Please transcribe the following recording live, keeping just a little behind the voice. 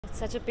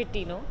such a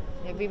pity, no?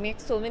 Like, we make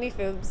so many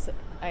films.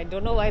 I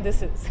don't know why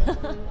this is.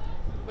 Well,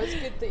 it's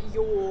good that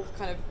you're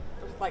kind of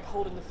like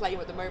holding the flame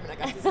at the moment, I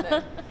guess, isn't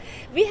it?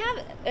 We have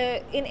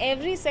in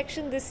every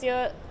section this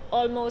year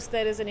almost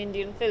there is an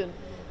Indian film,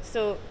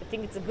 so I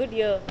think it's a good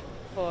year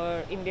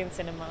for Indian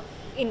cinema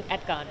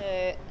at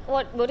Cannes.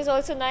 What is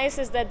also nice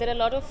is that there are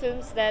a lot of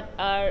films that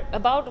are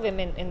about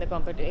women in the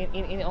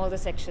in all the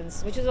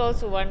sections, which is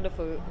also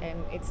wonderful,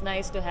 and it's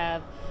nice to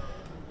have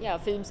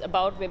films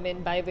about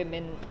women by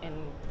women, and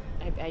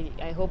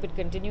I hope it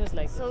continues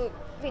like so.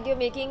 When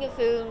you're making a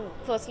film,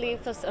 firstly,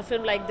 for a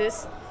film like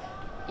this,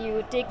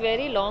 you take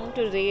very long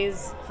to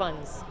raise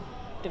funds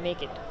to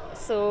make it.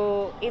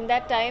 So in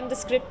that time, the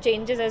script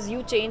changes as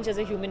you change as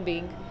a human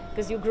being,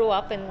 because you grow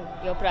up and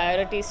your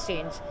priorities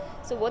change.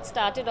 So what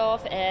started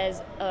off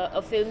as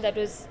a film that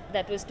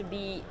was to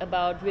be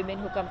about women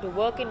who come to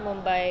work in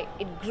Mumbai,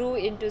 it grew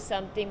into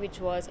something which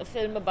was a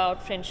film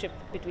about friendship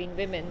between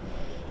women.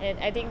 And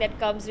I think that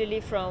comes really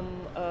from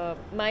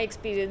my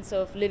experience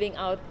of living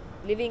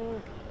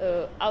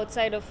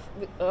outside of,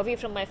 away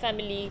from my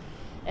family,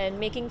 and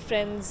making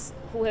friends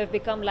who have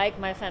become like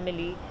my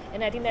family.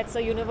 And I think that's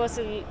a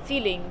universal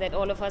feeling that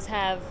all of us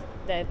have,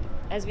 that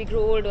as we grow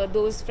older,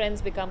 those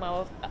friends become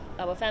our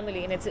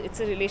family, and it's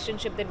a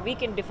relationship that we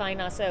can define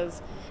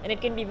ourselves, and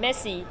it can be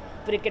messy,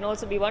 but it can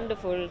also be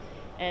wonderful.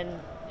 And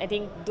I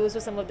think those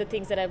were some of the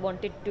things that I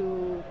wanted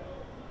to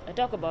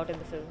talk about in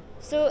the film.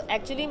 So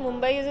actually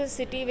Mumbai is a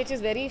city which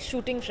is very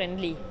shooting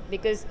friendly,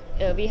 because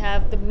we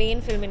have the main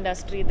film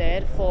industry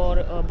there for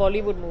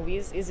Bollywood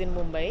movies is in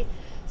Mumbai.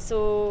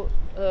 So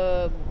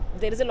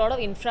there is a lot of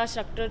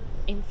infrastructure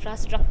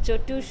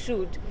to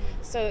shoot.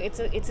 So it's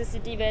a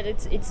city where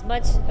it's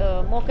much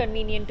more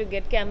convenient to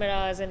get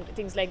cameras and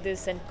things like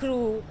this and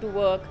crew to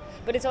work.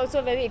 But it's also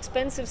a very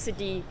expensive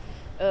city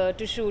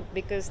to shoot,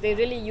 because they're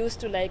really used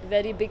to like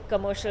very big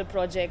commercial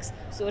projects.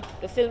 So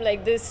a film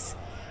like this,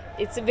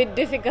 it's a bit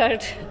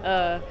difficult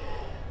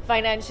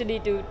financially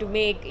to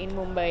make in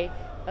Mumbai.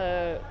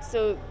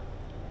 So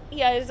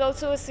yeah, it's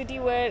also a city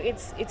where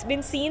it's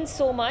been seen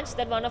so much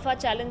that one of our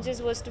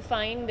challenges was to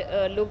find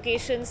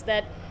locations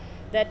that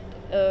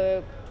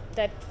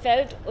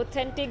felt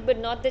authentic, but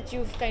not that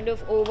you've kind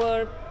of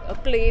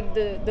overplayed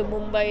the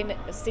Mumbai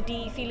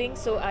city feeling.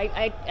 So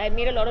I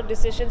made a lot of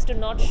decisions to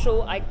not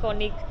show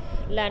iconic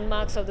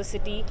landmarks of the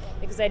city,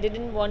 because I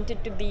didn't want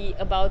it to be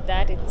about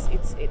that.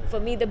 For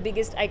me, the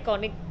biggest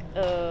iconic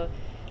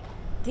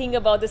thing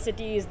about the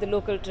city is the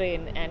local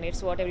train, and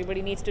it's what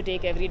everybody needs to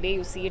take every day.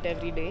 You see it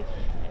every day,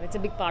 and it's a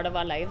big part of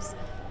our lives.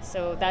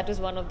 So that is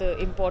one of the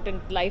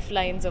important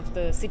lifelines of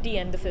the city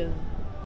and the film.